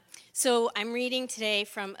So I'm reading today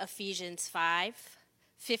from Ephesians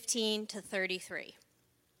 5:15 to 33.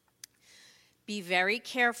 Be very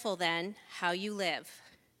careful then how you live,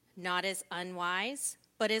 not as unwise,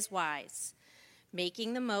 but as wise,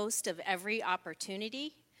 making the most of every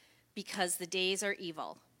opportunity, because the days are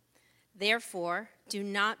evil. Therefore, do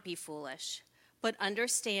not be foolish, but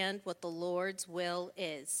understand what the Lord's will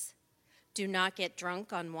is. Do not get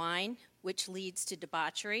drunk on wine, which leads to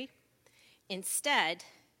debauchery. Instead,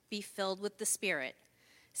 be filled with the Spirit,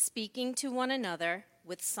 speaking to one another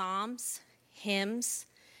with psalms, hymns,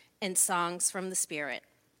 and songs from the Spirit.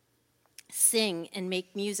 Sing and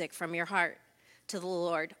make music from your heart to the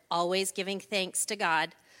Lord, always giving thanks to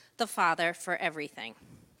God, the Father, for everything.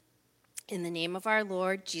 In the name of our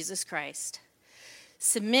Lord Jesus Christ,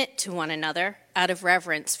 submit to one another out of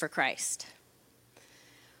reverence for Christ.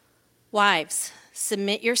 Wives,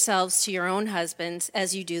 submit yourselves to your own husbands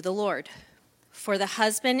as you do the Lord. For the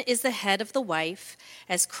husband is the head of the wife,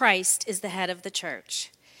 as Christ is the head of the church,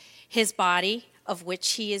 his body, of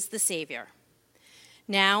which he is the Savior.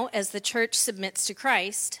 Now, as the church submits to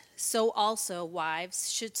Christ, so also wives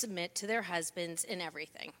should submit to their husbands in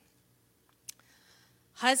everything.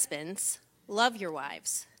 Husbands, love your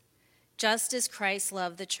wives, just as Christ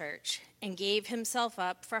loved the church and gave himself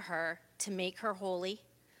up for her to make her holy,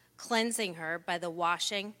 cleansing her by the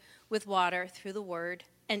washing with water through the word,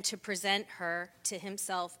 and to present her to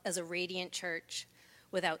himself as a radiant church,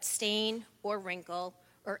 without stain or wrinkle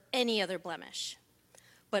or any other blemish,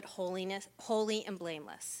 but holy and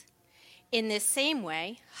blameless. In this same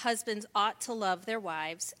way, husbands ought to love their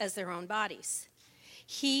wives as their own bodies.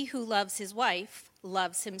 He who loves his wife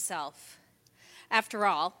loves himself. After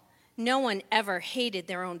all, no one ever hated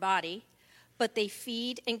their own body, but they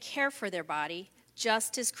feed and care for their body,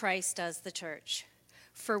 just as Christ does the church.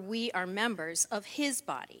 For we are members of his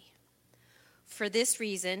body. For this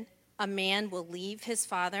reason, a man will leave his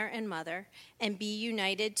father and mother and be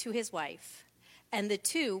united to his wife, and the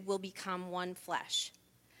two will become one flesh.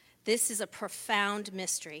 This is a profound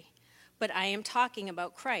mystery, but I am talking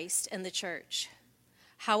about Christ and the church.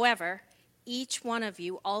 However, each one of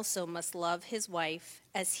you also must love his wife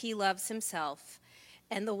as he loves himself,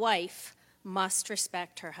 and the wife must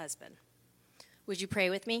respect her husband. Would you pray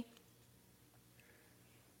with me?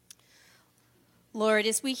 Lord,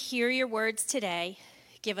 as we hear your words today,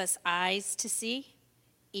 give us eyes to see,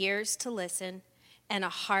 ears to listen, and a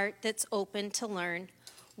heart that's open to learn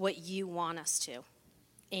what you want us to.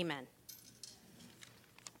 Amen.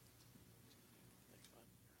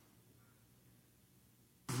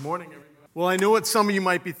 Good morning, everybody. Well, I know what some of you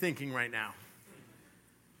might be thinking right now.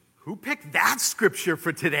 Who picked that scripture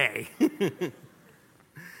for today?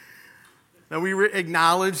 Now, we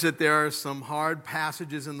acknowledge that there are some hard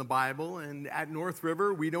passages in the Bible, and at North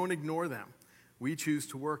River, we don't ignore them. We choose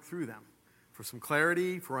to work through them for some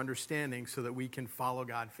clarity, for understanding, so that we can follow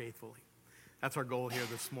God faithfully. That's our goal here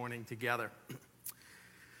this morning together.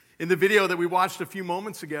 In the video that we watched a few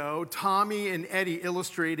moments ago, Tommy and Eddie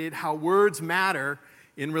illustrated how words matter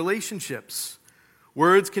in relationships.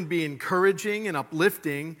 Words can be encouraging and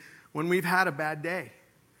uplifting when we've had a bad day.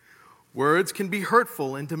 Words can be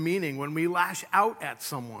hurtful and demeaning when we lash out at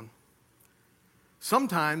someone.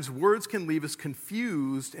 Sometimes words can leave us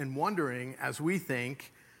confused and wondering as we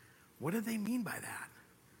think, what do they mean by that?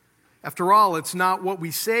 After all, it's not what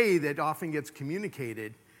we say that often gets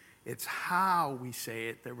communicated. It's how we say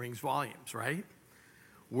it that rings volumes, right?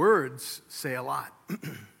 Words say a lot.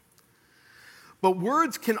 But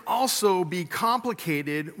words can also be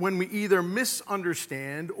complicated when we either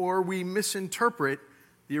misunderstand or we misinterpret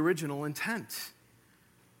the original intent.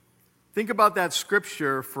 Think about that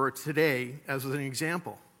scripture for today as an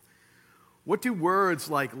example. What do words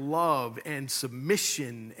like love and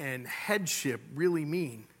submission and headship really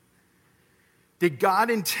mean? Did God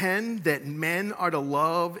intend that men are to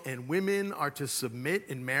love and women are to submit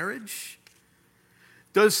in marriage?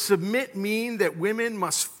 Does submit mean that women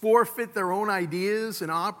must forfeit their own ideas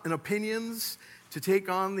and opinions to take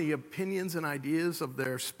on the opinions and ideas of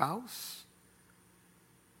their spouse?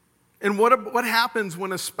 And what happens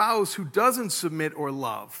when a spouse who doesn't submit or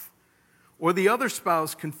love, or the other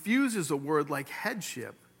spouse confuses a word like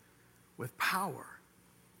headship with power?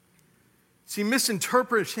 See,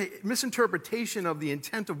 misinterpretation of the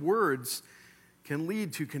intent of words can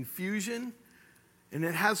lead to confusion, and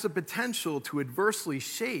it has the potential to adversely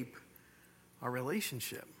shape our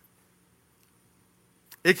relationship.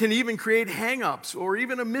 It can even create hang-ups or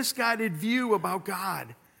even a misguided view about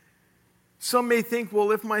God. Some may think, well,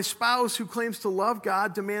 if my spouse who claims to love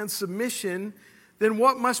God demands submission, then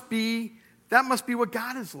that must be what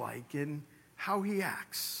God is like and how he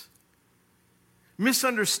acts.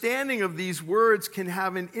 Misunderstanding of these words can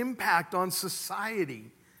have an impact on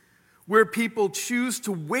society, where people choose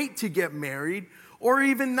to wait to get married or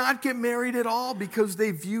even not get married at all because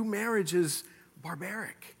they view marriage as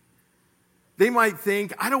barbaric. They might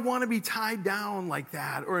think, I don't want to be tied down like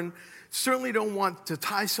that, or certainly don't want to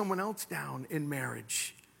tie someone else down in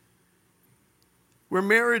marriage. Where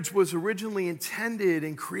marriage was originally intended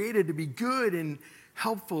and created to be good and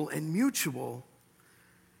helpful and mutual,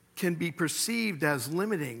 can be perceived as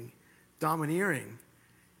limiting, domineering,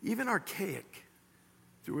 even archaic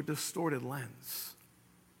through a distorted lens.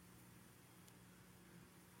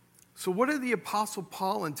 So what did the Apostle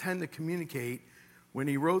Paul intend to communicate when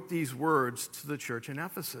he wrote these words to the church in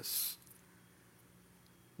Ephesus?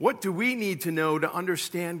 What do we need to know to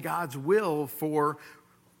understand God's will for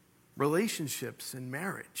relationships and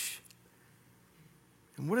marriage?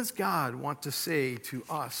 And what does God want to say to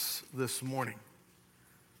us this morning?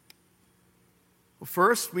 Well,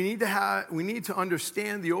 first, we need to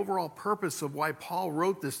understand the overall purpose of why Paul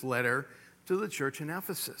wrote this letter to the church in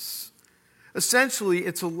Ephesus. Essentially,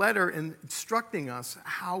 it's a letter instructing us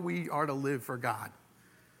how we are to live for God.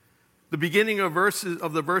 The beginning of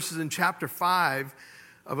the verses in chapter 5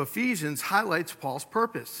 of Ephesians highlights Paul's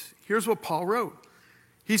purpose. Here's what Paul wrote.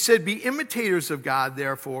 He said, "Be imitators of God,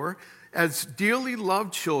 therefore, as dearly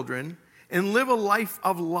loved children, and live a life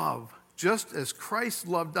of love, just as Christ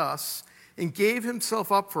loved us and gave himself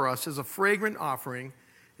up for us as a fragrant offering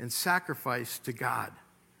and sacrifice to God."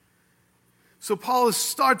 So Paul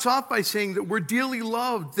starts off by saying that we're dearly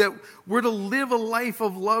loved, that we're to live a life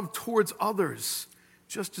of love towards others,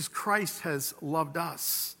 just as Christ has loved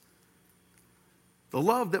us. The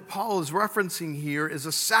love that Paul is referencing here is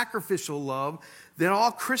a sacrificial love that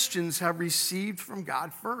all Christians have received from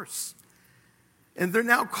God first. And they're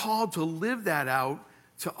now called to live that out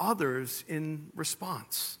to others in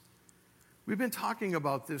response. We've been talking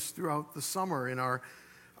about this throughout the summer in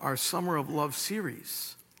our Summer of Love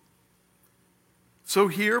series. So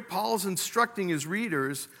here, Paul's instructing his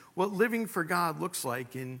readers what living for God looks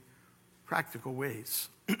like in practical ways.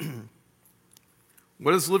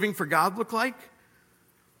 What does living for God look like?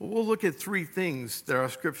 Well, we'll look at three things that our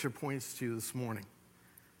scripture points to this morning.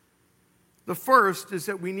 The first is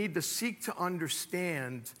that we need to seek to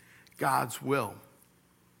understand God's will.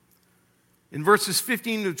 In verses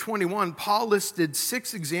 15 to 21, Paul listed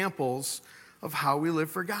 6 examples of how we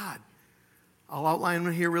live for God. I'll outline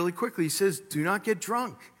them here really quickly. He says, do not get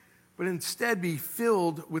drunk, but instead be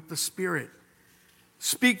filled with the Spirit.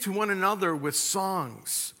 Speak to one another with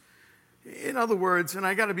songs. In other words, and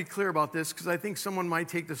I got to be clear about this because I think someone might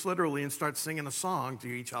take this literally and start singing a song to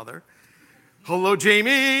each other. Hello,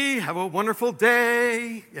 Jamie. Have a wonderful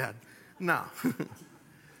day. Yeah, no.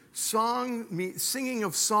 Singing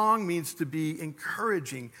of song means to be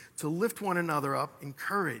encouraging, to lift one another up,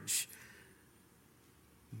 encourage,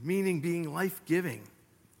 meaning being life-giving.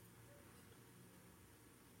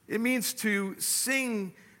 It means to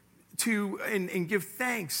sing and give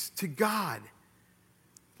thanks to God.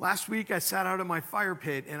 Last week, I sat out in my fire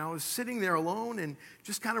pit, and I was sitting there alone and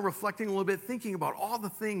just kind of reflecting a little bit, thinking about all the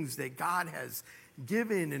things that God has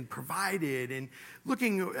given and provided, and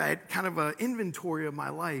looking at kind of an inventory of my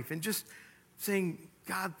life, and just saying,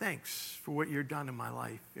 God, thanks for what you've done in my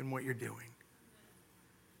life and what you're doing.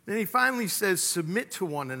 Then he finally says, submit to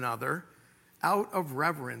one another out of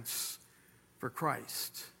reverence for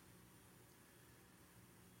Christ.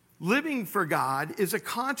 Living for God is a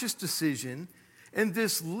conscious decision, and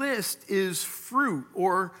this list is fruit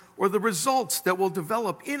or the results that will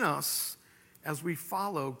develop in us as we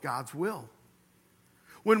follow God's will.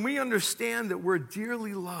 When we understand that we're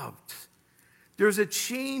dearly loved, there's a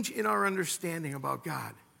change in our understanding about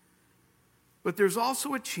God. But there's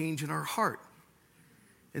also a change in our heart.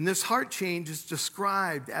 And this heart change is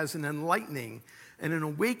described as an enlightening and an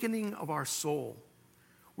awakening of our soul,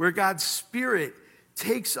 where God's Spirit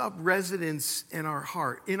takes up residence in our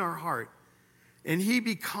heart, and he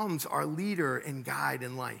becomes our leader and guide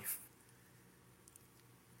in life.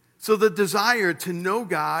 So the desire to know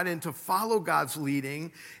God and to follow God's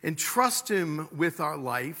leading and trust him with our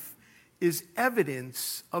life is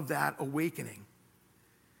evidence of that awakening.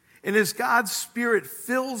 And as God's Spirit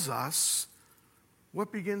fills us,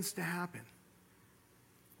 what begins to happen?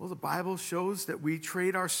 Well, the Bible shows that we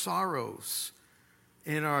trade our sorrows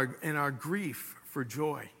and our grief for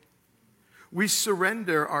joy. We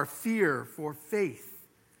surrender our fear for faith.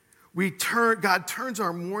 God turns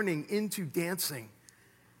our mourning into dancing.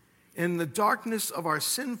 And the darkness of our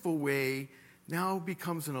sinful way now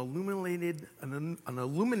becomes an illuminated,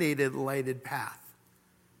 lighted path.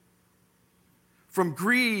 From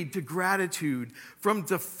greed to gratitude, from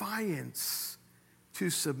defiance to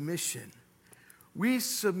submission. We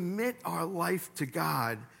submit our life to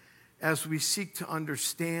God as we seek to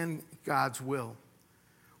understand God's will.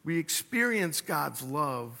 We experience God's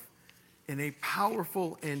love in a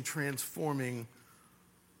powerful and transforming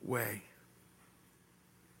way.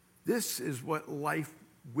 This is what life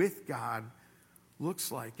with God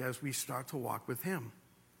looks like as we start to walk with Him.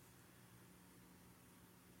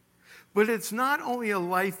 But it's not only a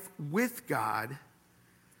life with God,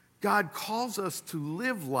 God calls us to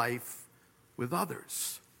live life with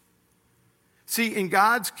others. See, in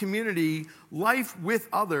God's community, life with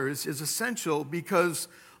others is essential because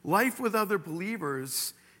life with other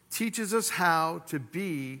believers teaches us how to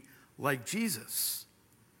be like Jesus.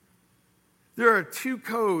 There are two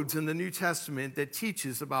codes in the New Testament that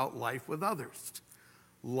teaches about life with others: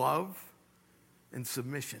 love and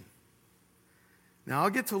submission. Now,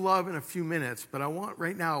 I'll get to love in a few minutes, but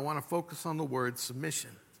right now I want to focus on the word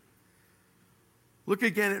submission. Look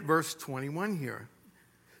again at verse 21 here.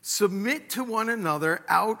 Submit to one another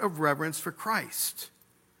out of reverence for Christ.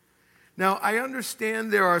 Now, I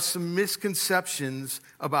understand there are some misconceptions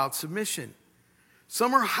about submission.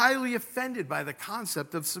 Some are highly offended by the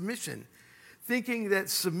concept of submission, thinking that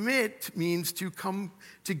submit means to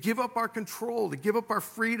give up our control, to give up our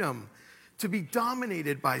freedom, to be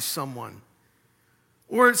dominated by someone.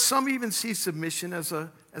 Or some even see submission as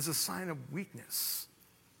a sign of weakness.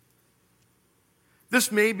 This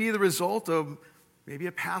may be the result of maybe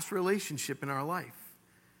a past relationship in our life.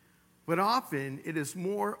 But often it is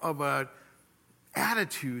more of an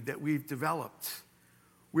attitude that we've developed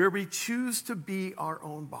where we choose to be our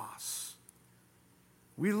own boss.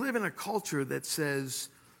 We live in a culture that says,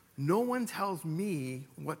 no one tells me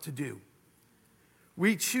what to do.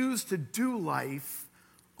 We choose to do life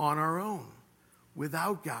on our own,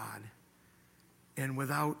 without God and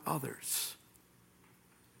without others.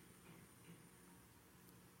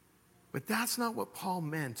 But that's not what Paul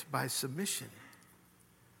meant by submission.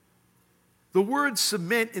 The word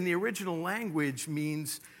submit in the original language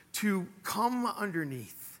means to come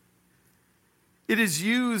underneath. It is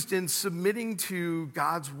used in submitting to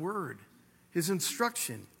God's word, His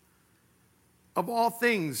instruction. Of all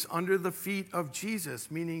things, under the feet of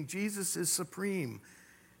Jesus, meaning Jesus is supreme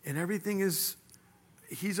and everything is,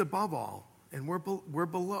 He's above all, and we're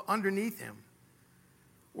below, underneath Him.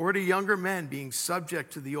 Or to younger men being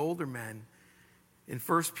subject to the older men in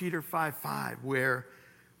 1 Peter 5:5, where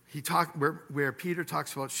Peter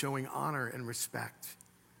talks about showing honor and respect.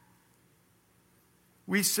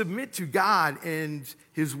 We submit to God and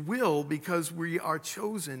His will because we are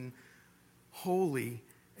chosen, holy,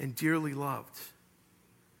 and dearly loved.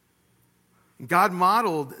 God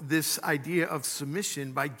modeled this idea of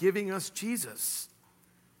submission by giving us Jesus.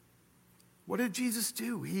 What did Jesus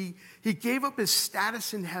do? He gave up His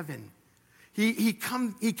status in heaven. He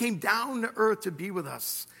came down to earth to be with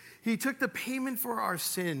us. He took the payment for our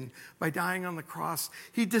sin by dying on the cross.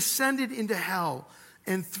 He descended into hell,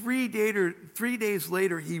 and 3 days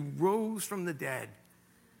later, He rose from the dead.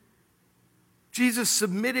 Jesus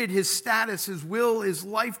submitted His status, His will, His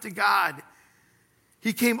life to God.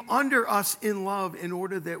 He came under us in love in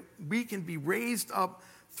order that we can be raised up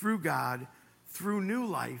through God, through new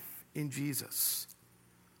life in Jesus.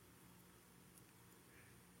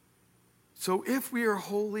 So if we are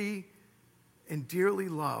holy and dearly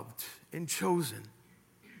loved and chosen,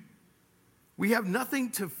 we have nothing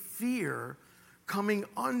to fear coming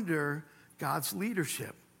under God's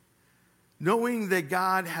leadership, knowing that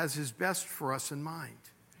God has His best for us in mind.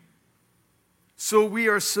 So we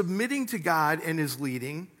are submitting to God and His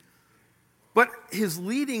leading, but His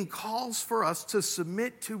leading calls for us to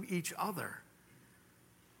submit to each other.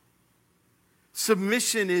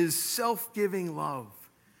 Submission is self-giving love.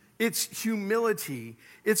 It's humility.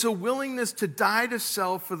 It's a willingness to die to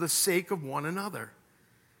self for the sake of one another.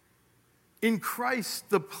 In Christ,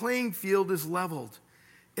 the playing field is leveled.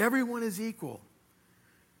 Everyone is equal.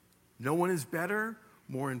 No one is better,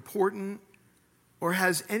 more important, or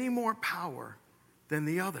has any more power than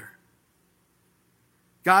the other.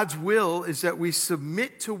 God's will is that we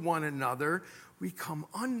submit to one another. We come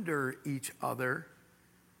under each other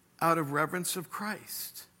out of reverence of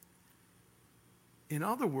Christ. In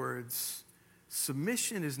other words,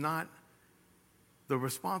 submission is not the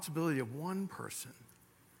responsibility of one person.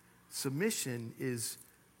 Submission is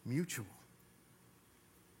mutual.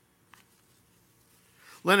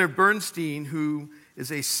 Leonard Bernstein, who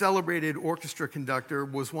is a celebrated orchestra conductor,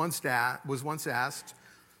 was once asked,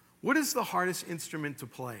 "What is the hardest instrument to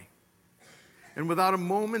play?" And without a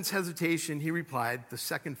moment's hesitation, he replied, "The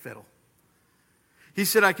second fiddle." He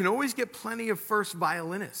said, "I can always get plenty of first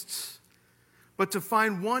violinists, But to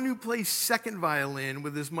find one who plays second violin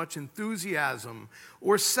with as much enthusiasm,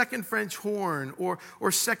 or second French horn, or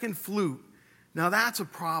second flute, now that's a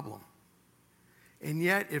problem. And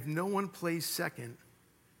yet, if no one plays second,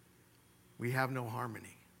 we have no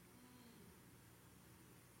harmony.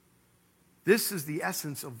 This is the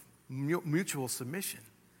essence of mutual submission.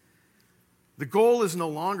 The goal is no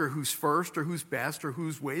longer who's first or who's best or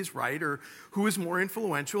whose way is right or who is more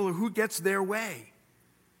influential or who gets their way.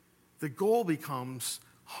 The goal becomes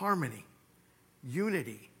harmony,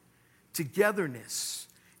 unity, togetherness.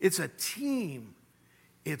 It's a team.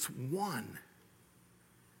 It's one.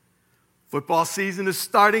 Football season is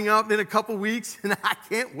starting up in a couple weeks, and I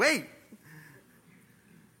can't wait.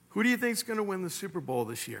 Who do you think is going to win the Super Bowl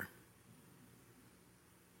this year?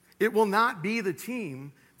 It will not be the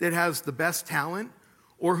team that has the best talent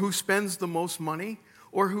or who spends the most money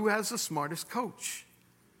or who has the smartest coach.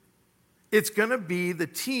 It's going to be the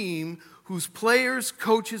team whose players,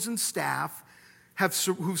 coaches, and staff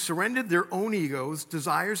who've surrendered their own egos,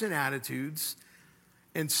 desires, and attitudes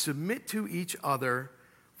and submit to each other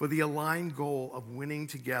for the aligned goal of winning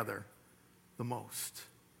together the most.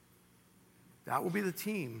 That will be the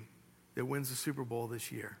team that wins the Super Bowl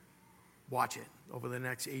this year. Watch it over the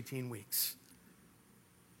next 18 weeks.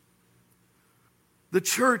 The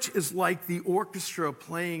church is like the orchestra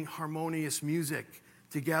playing harmonious music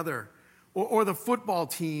together, or the football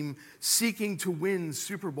team seeking to win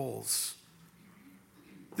Super Bowls.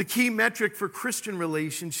 The key metric for Christian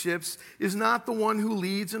relationships is not the one who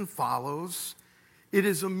leads and follows. It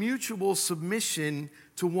is a mutual submission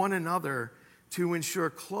to one another to ensure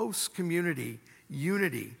close community,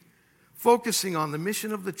 unity, focusing on the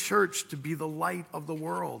mission of the church to be the light of the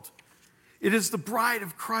world. It is the bride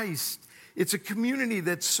of Christ. It's a community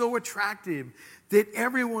that's so attractive that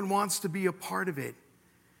everyone wants to be a part of it.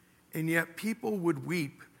 And yet people would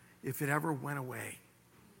weep if it ever went away.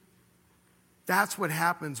 That's what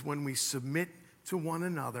happens when we submit to one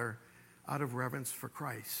another out of reverence for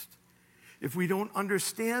Christ. If we don't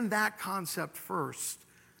understand that concept first,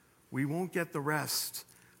 we won't get the rest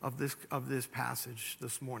of this passage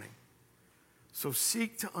this morning. So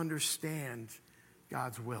seek to understand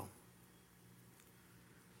God's will.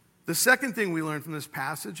 The second thing we learn from this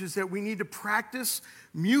passage is that we need to practice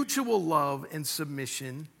mutual love and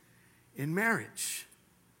submission in marriage.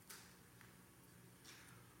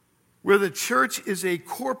 Where the church is a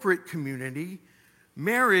corporate community,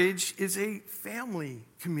 marriage is a family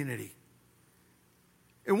community.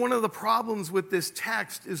 And one of the problems with this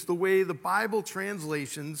text is the way the Bible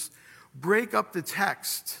translations break up the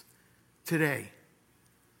text today.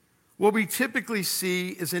 What we typically see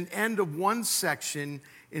is an end of one section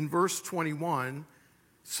in verse 21,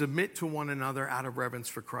 submit to one another out of reverence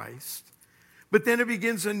for Christ. But then it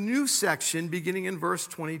begins a new section beginning in verse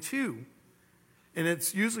 22. And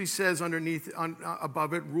it usually says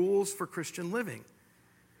above it, rules for Christian living.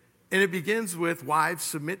 And it begins with, wives,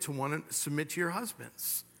 submit to your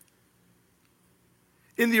husbands.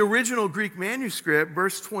 In the original Greek manuscript,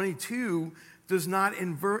 verse 22 does not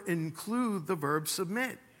include the verb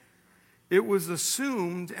submit. It was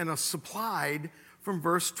assumed and supplied from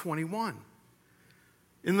verse 21.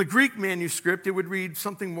 In the Greek manuscript, it would read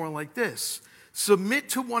something more like this: submit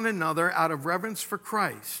to one another out of reverence for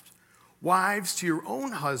Christ. Wives, to your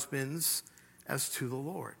own husbands as to the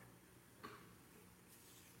Lord.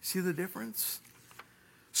 See the difference?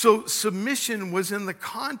 So submission was in the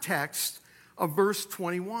context of verse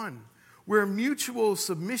 21, where mutual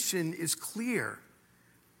submission is clear.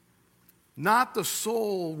 Not the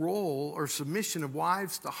sole role or submission of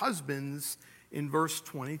wives to husbands in verse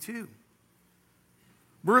 22.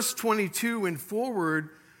 Verse 22 and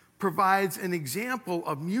forward provides an example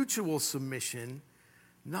of mutual submission,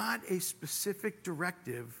 not a specific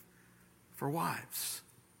directive for wives.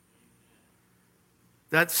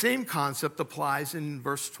 That same concept applies in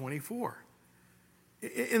verse 24.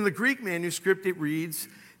 In the Greek manuscript, it reads,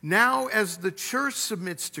 now as the church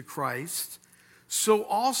submits to Christ, so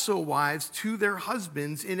also wives to their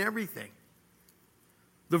husbands in everything.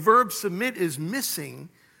 The verb submit is missing,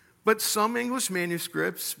 but some English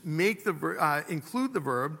manuscripts include the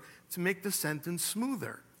verb to make the sentence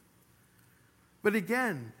smoother. But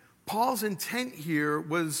again, Paul's intent here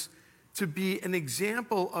was to be an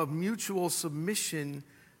example of mutual submission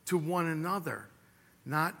to one another,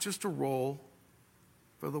 not just a role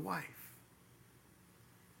for the wife.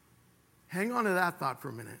 Hang on to that thought for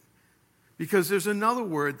a minute, because there's another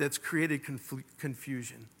word that's created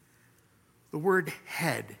confusion. The word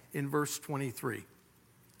head in verse 23.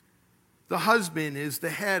 The husband is the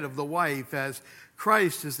head of the wife as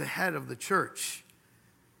Christ is the head of the church.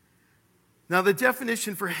 Now, the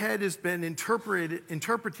definition for head has been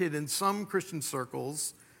interpreted in some Christian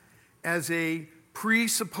circles as a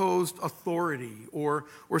presupposed authority or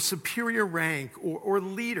superior rank or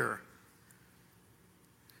leader.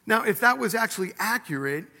 Now, if that was actually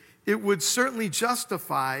accurate, it would certainly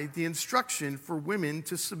justify the instruction for women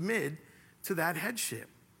to submit to that headship.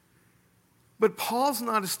 But Paul's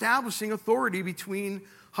not establishing authority between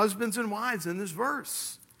husbands and wives in this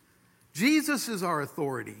verse. Jesus is our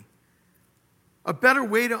authority. A better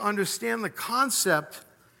way to understand the concept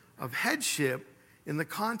of headship in the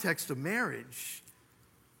context of marriage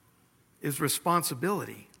is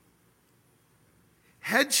responsibility.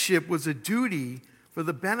 Headship was a duty for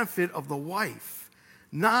the benefit of the wife,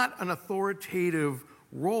 not an authoritative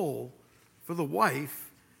role for the wife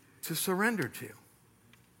to surrender to.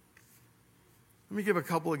 Let me give a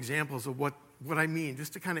couple examples of what I mean,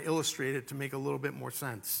 just to kind of illustrate it to make a little bit more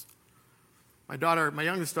sense. My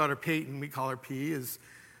youngest daughter, Peyton, we call her P, has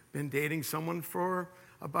been dating someone for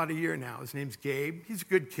about a year now. His name's Gabe. He's a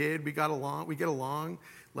good kid. We get along.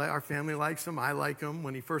 Our family likes him. I like him.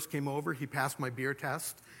 When he first came over, he passed my beer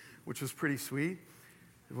test, which was pretty sweet.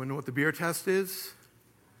 Everyone know what the beer test is?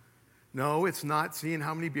 No, it's not seeing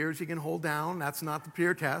how many beers you can hold down. That's not the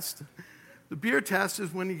beer test. The beer test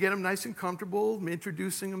is when you get him nice and comfortable,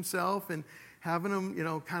 introducing himself and having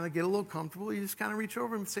him, kind of get a little comfortable. You just kind of reach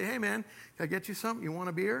over him and say, hey, man, can I get you something? You want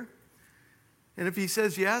a beer? And if he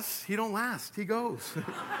says yes, he don't last. He goes.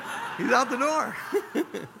 He's out the door.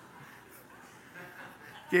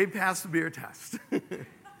 Gabe passed the beer test.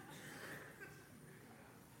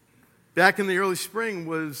 Back in the early spring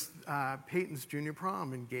was Peyton's junior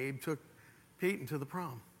prom, and Gabe took Peyton to the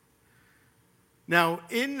prom. Now,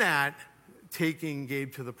 in that taking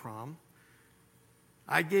Gabe to the prom,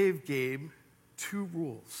 I gave Gabe 2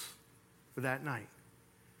 rules for that night.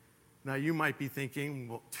 Now, you might be thinking,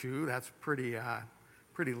 well, 2, that's pretty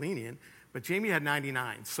lenient. But Jamie had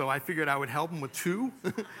 99, so I figured I would help him with 2.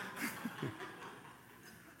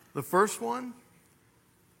 The first one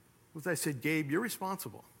was I said, Gabe, you're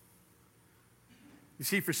responsible. You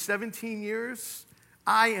see, for 17 years,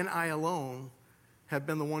 I and I alone have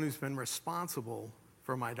been the one who's been responsible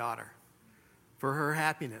for my daughter, for her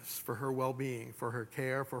happiness, for her well-being, for her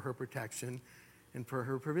care, for her protection, and for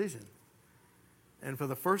her provision. And for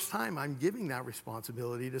the first time, I'm giving that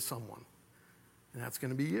responsibility to someone, and that's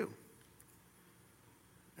going to be you.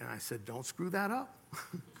 And I said, don't screw that up.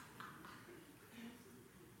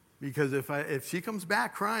 Because if she comes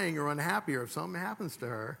back crying or unhappy or if something happens to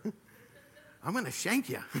her, I'm going to shank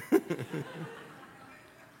you.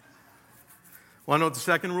 Want to know what the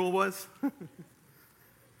second rule was?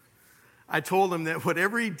 I told him that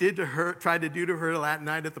whatever he did to her, tried to do to her that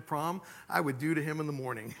night at the prom, I would do to him in the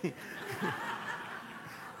morning.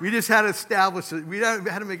 We just had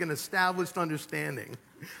to make an established understanding.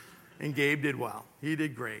 And Gabe did well. He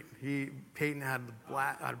did great. Peyton had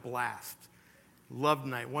a blast. Loved the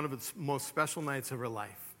night, one of its most special nights of her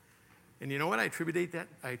life. And you know what? I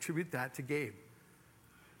attribute that to Gabe,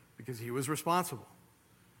 because he was responsible.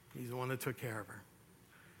 He's the one that took care of her.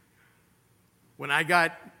 When I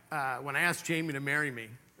asked Jamie to marry me,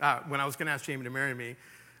 when I was going to ask Jamie to marry me,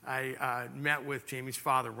 I met with Jamie's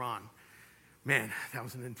father, Ron. Man, that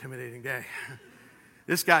was an intimidating day.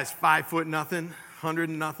 This guy's 5'0" nothing, 100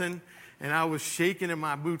 and nothing, and I was shaking in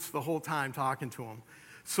my boots the whole time talking to him.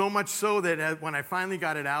 So much so that when I finally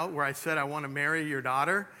got it out, where I said, I want to marry your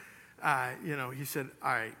daughter, he said,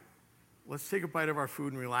 all right, let's take a bite of our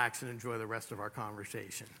food and relax and enjoy the rest of our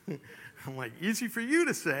conversation. I'm like, easy for you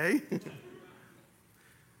to say.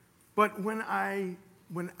 But when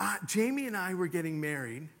Jamie and I were getting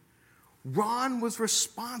married, Ron was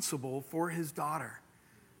responsible for his daughter.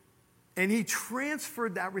 And he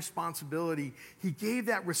transferred that responsibility. He gave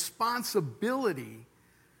that responsibility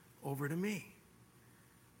over to me.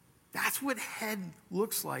 That's what head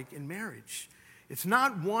looks like in marriage. It's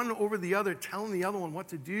not one over the other telling the other one what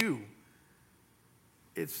to do.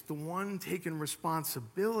 It's the one taking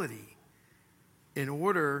responsibility in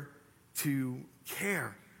order to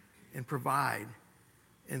care and provide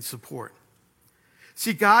and support.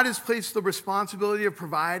 See, God has placed the responsibility of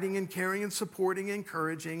providing and caring and supporting,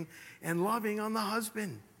 encouraging, and loving on the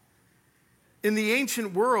husband. In the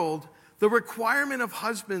ancient world, the requirement of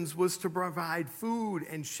husbands was to provide food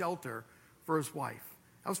and shelter for his wife.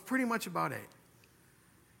 That was pretty much about it.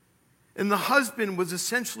 And the husband was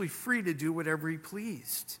essentially free to do whatever he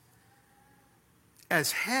pleased.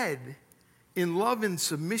 As head, in love and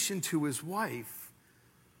submission to his wife,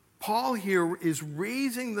 Paul here is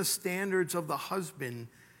raising the standards of the husband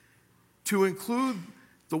to include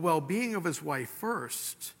the well-being of his wife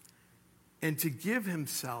first, and to give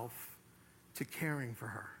himself to caring for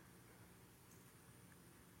her.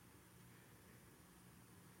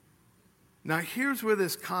 Now, here's where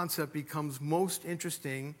this concept becomes most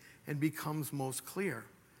interesting and becomes most clear.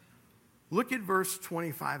 Look at verse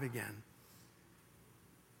 25 again.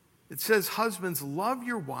 It says, "Husbands, love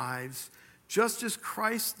your wives just as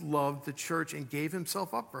Christ loved the church and gave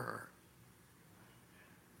himself up for her."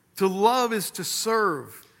 To love is to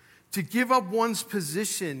serve, to give up one's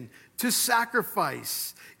position, to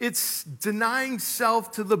sacrifice. It's denying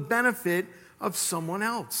self to the benefit of someone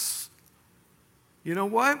else. You know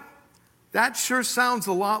what? That sure sounds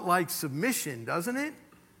a lot like submission, doesn't it?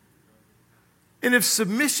 And if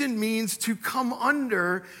submission means to come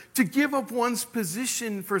under, to give up one's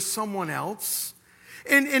position for someone else,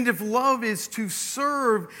 and if love is to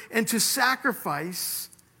serve and to sacrifice,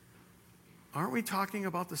 aren't we talking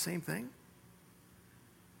about the same thing?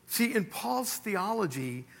 See, in Paul's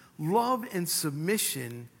theology, love and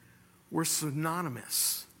submission were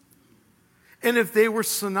synonymous. And if they were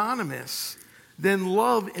synonymous, then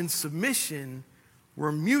love and submission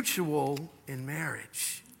were mutual in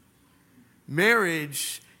marriage.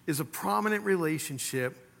 Marriage is a prominent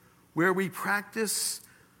relationship where we practice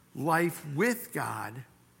life with God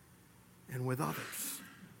and with others.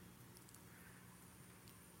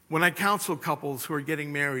 When I counsel couples who are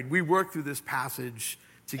getting married, we work through this passage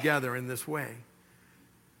together in this way.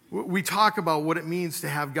 We talk about what it means to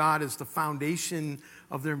have God as the foundation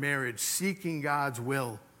of their marriage, seeking God's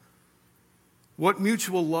will. What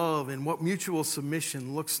mutual love and what mutual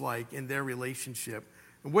submission looks like in their relationship,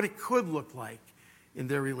 and what it could look like in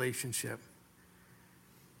their relationship.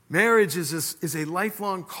 Marriage is a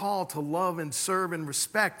lifelong call to love and serve and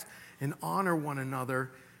respect and honor one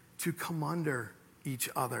another, to come under each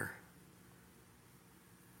other.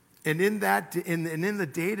 And in the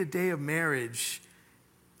day-to-day of marriage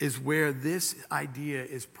is where this idea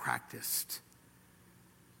is practiced.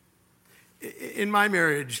 In my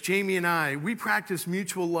marriage, Jamie and I, we practice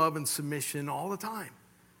mutual love and submission all the time.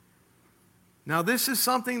 Now, this is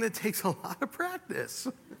something that takes a lot of practice.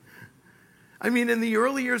 I mean, in the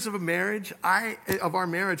early years of our marriage, I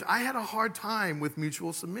had a hard time with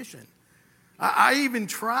mutual submission. I even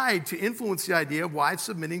tried to influence the idea of wives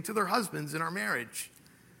submitting to their husbands in our marriage.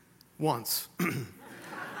 Once.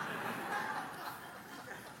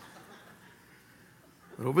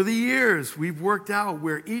 But over the years, we've worked out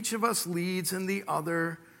where each of us leads and the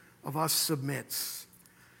other of us submits.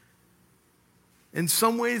 In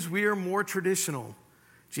some ways, we are more traditional.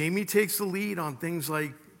 Jamie takes the lead on things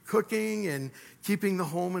like cooking and keeping the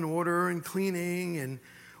home in order and cleaning. And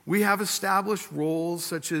we have established roles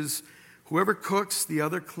such as whoever cooks, the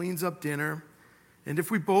other cleans up dinner. And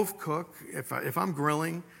if we both cook, if I'm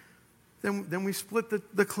grilling, then we split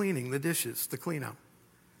the cleaning, the dishes, the cleanup.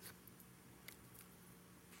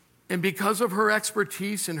 And because of her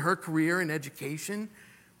expertise in her career in education,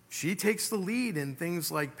 she takes the lead in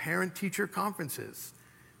things like parent-teacher conferences.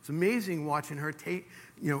 It's amazing watching her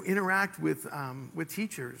interact with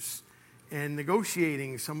teachers and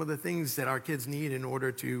negotiating some of the things that our kids need in order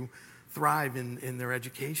to thrive in their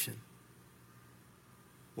education.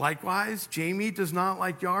 Likewise, Jamie does not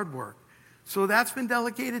like yard work. So that's been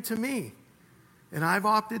delegated to me. And I've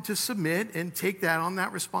opted to submit and take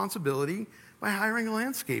that responsibility by hiring a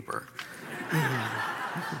landscaper.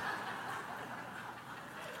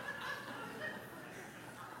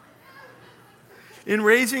 In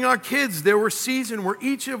raising our kids, there were seasons where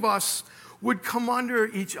each of us would come under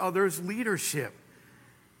each other's leadership.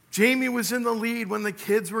 Jamie was in the lead when the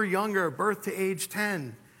kids were younger, birth to age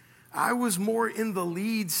 10. I was more in the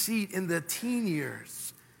lead seat in the teen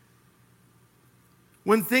years.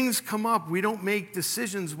 When things come up, we don't make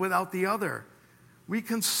decisions without the other. We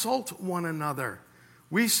consult one another.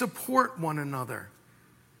 We support one another.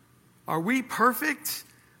 Are we perfect?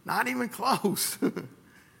 Not even close.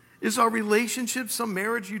 Is our relationship some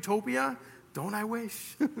marriage utopia? Don't I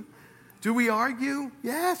wish? Do we argue?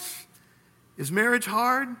 Yes. Is marriage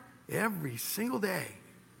hard? Every single day.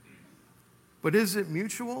 But is it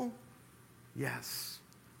mutual? Yes.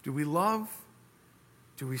 Do we love?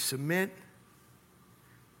 Do we submit?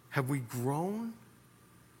 Have we grown?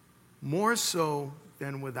 More so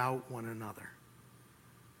than without one another.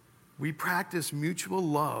 We practice mutual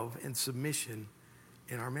love and submission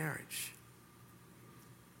in our marriage.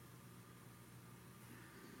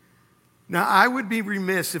 Now, I would be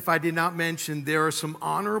remiss if I did not mention there are some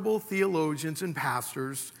honorable theologians and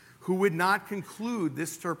pastors who would not conclude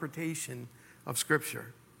this interpretation of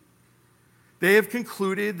Scripture. They have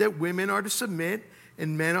concluded that women are to submit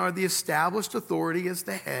and men are the established authority as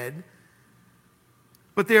the head,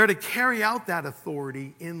 but they are to carry out that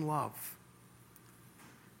authority in love.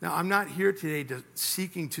 Now, I'm not here today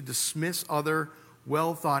seeking to dismiss other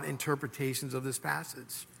well-thought interpretations of this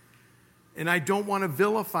passage. And I don't want to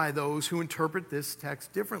vilify those who interpret this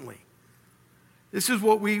text differently. This is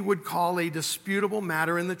what we would call a disputable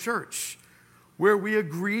matter in the church, where we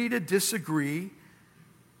agree to disagree,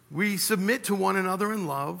 we submit to one another in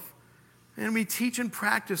love, and we teach and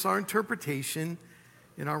practice our interpretation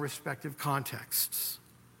in our respective contexts.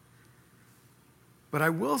 But I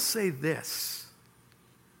will say this: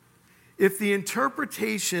 if the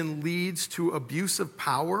interpretation leads to abuse of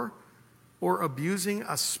power or abusing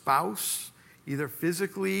a spouse, either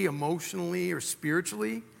physically, emotionally, or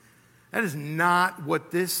spiritually, that is not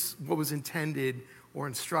what was intended or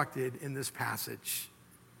instructed in this passage.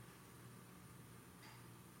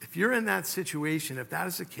 If you're in that situation, if that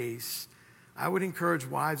is the case, I would encourage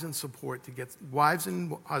wives and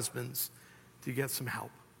husbands to get some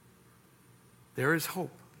help. There is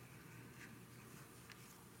hope.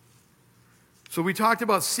 So we talked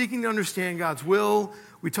about seeking to understand God's will.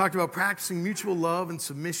 We talked about practicing mutual love and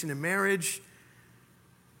submission in marriage.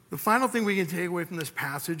 The final thing we can take away from this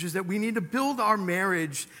passage is that we need to build our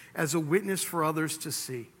marriage as a witness for others to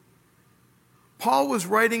see. Paul was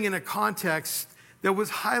writing in a context that was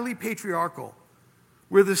highly patriarchal,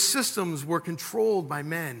 where the systems were controlled by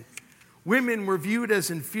men. Women were viewed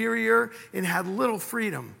as inferior and had little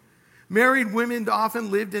freedom. Married women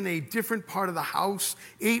often lived in a different part of the house,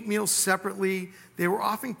 ate meals separately. They were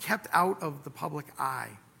often kept out of the public eye.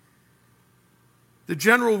 The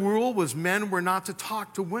general rule was men were not to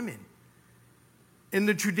talk to women. In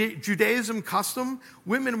the Judaism custom,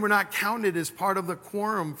 women were not counted as part of the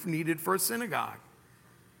quorum needed for a synagogue.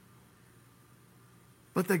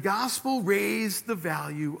 But the gospel raised the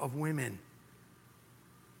value of women.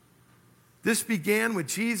 This began with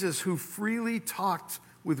Jesus, who freely talked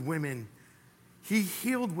with women. He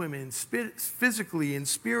healed women physically and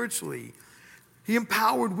spiritually. He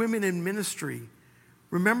empowered women in ministry.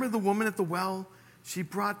 Remember the woman at the well? She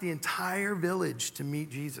brought the entire village to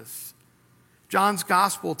meet Jesus. John's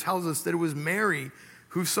gospel tells us that it was Mary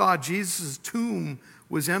who saw Jesus' tomb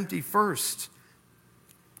was empty first.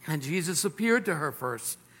 And Jesus appeared to her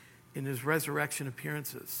first in his resurrection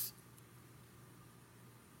appearances.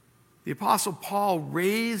 The Apostle Paul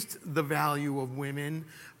raised the value of women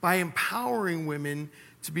by empowering women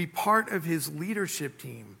to be part of his leadership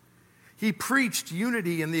team. He preached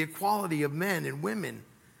unity and the equality of men and women.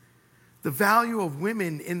 The value of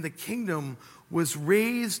women in the kingdom was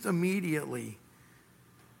raised immediately.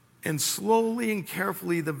 And slowly and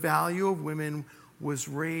carefully, the value of women was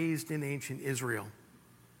raised in ancient Israel.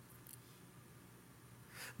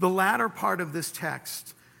 The latter part of this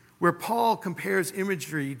text, where Paul compares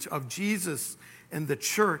imagery of Jesus and the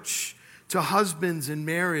church to husbands and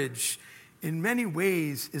marriage, in many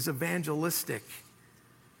ways is evangelistic.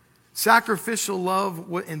 Sacrificial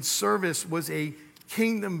love and service was a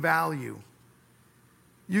kingdom value.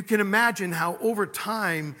 You can imagine how over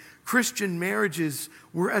time Christian marriages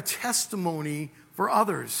were a testimony for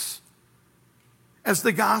others. As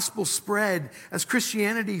the gospel spread, as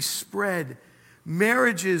Christianity spread,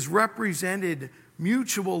 marriages represented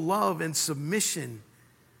mutual love and submission,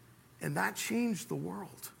 and that changed the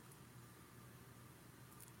world.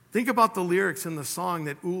 Think about the lyrics in the song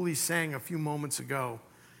that Uli sang a few moments ago.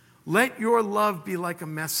 Let your love be like a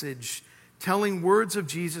message telling words of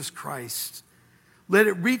Jesus Christ. Let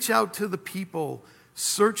it reach out to the people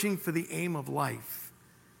searching for the aim of life.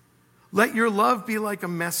 Let your love be like a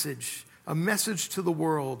message to the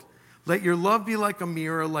world. Let your love be like a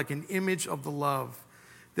mirror, like an image of the love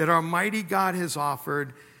that our mighty God has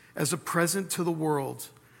offered as a present to the world.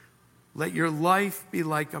 Let your life be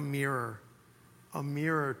like a mirror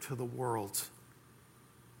to the world.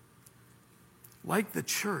 Like the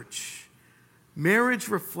church, marriage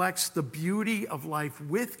reflects the beauty of life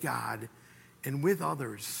with God and with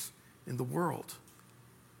others in the world.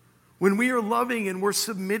 When we are loving and we're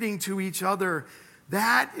submitting to each other,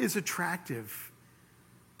 that is attractive.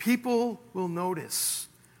 People will notice.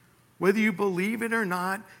 Whether you believe it or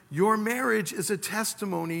not, your marriage is a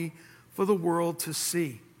testimony for the world to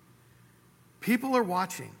see. People are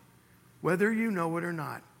watching, whether you know it or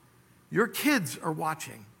not. Your kids are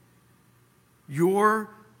watching. Your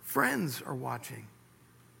friends are watching.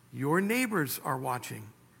 Your neighbors are watching.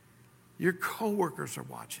 Your coworkers are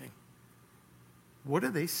watching. What do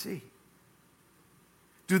they see?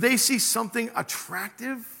 Do they see something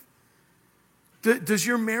attractive? Does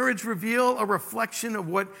your marriage reveal a reflection of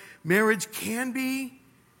what marriage can be?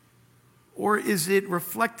 Or is it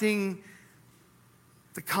reflecting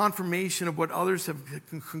the confirmation of what others have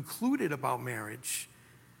concluded about marriage?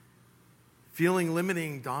 feeling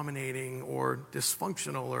limiting, dominating, or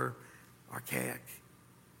dysfunctional or archaic.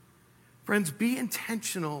 Friends, be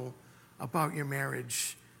intentional about your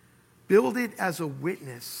marriage. Build it as a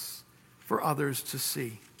witness for others to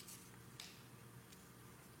see.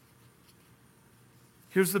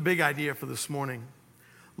 Here's the big idea for this morning.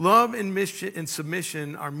 Love and mission and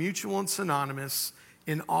submission are mutual and synonymous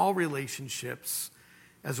in all relationships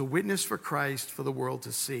as a witness for Christ for the world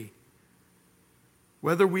to see.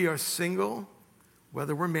 Whether we are single,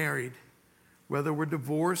 whether we're married, whether we're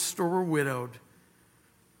divorced or we're widowed,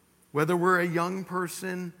 whether we're a young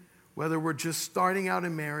person, whether we're just starting out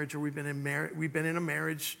in marriage or we've been in a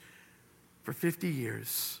marriage for 50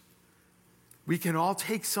 years, we can all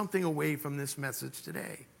take something away from this message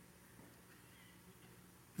today.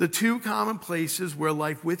 The two common places where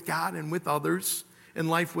life with God and with others, and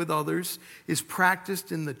life with others, is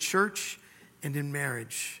practiced in the church and in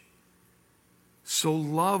marriage. So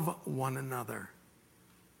love one another.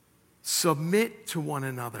 Submit to one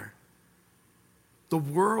another. The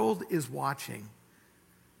world is watching.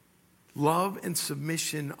 Love and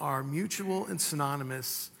submission are mutual and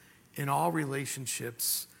synonymous in all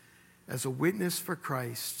relationships as a witness for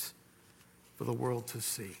Christ for the world to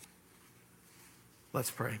see.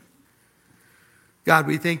 Let's pray. God,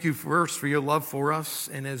 we thank you first for your love for us,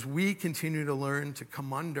 and as we continue to learn to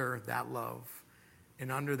come under that love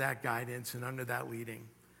and under that guidance and under that leading,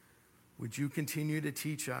 would you continue to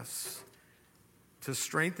teach us, to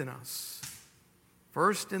strengthen us,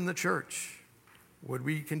 first in the church. Would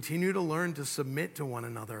we continue to learn to submit to one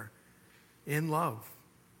another in love,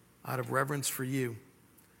 out of reverence for you?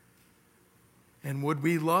 And would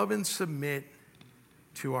we love and submit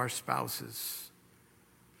to our spouses,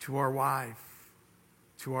 to our wife,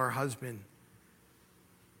 to our husband?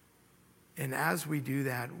 And as we do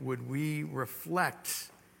that, would we reflect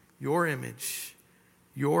your image,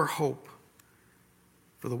 your hope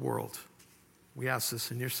for the world? We ask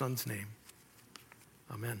this in your Son's name.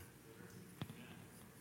 Amen.